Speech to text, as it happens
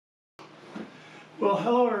Well,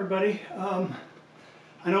 hello everybody. I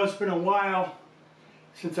know it's been a while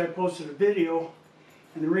since I posted a video,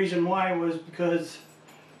 and the reason why was because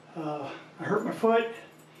I hurt my foot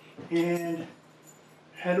and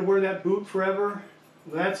had to wear that boot forever.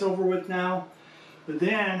 Well, that's over with now, but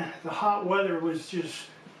then the hot weather was just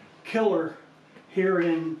killer here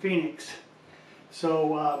in Phoenix.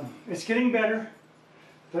 So it's getting better,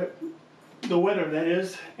 but the weather, that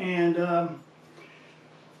is, and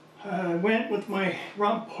I went with my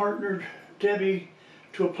rump partner Debbie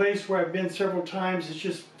to a place where I've been several times. It's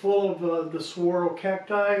just full of the saguaro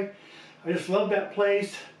cacti. I just love that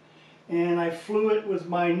place, and I flew it with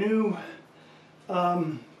my new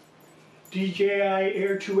DJI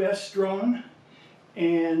Air 2S drone,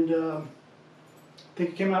 and I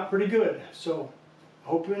think it came out pretty good. So I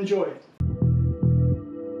hope you enjoy it.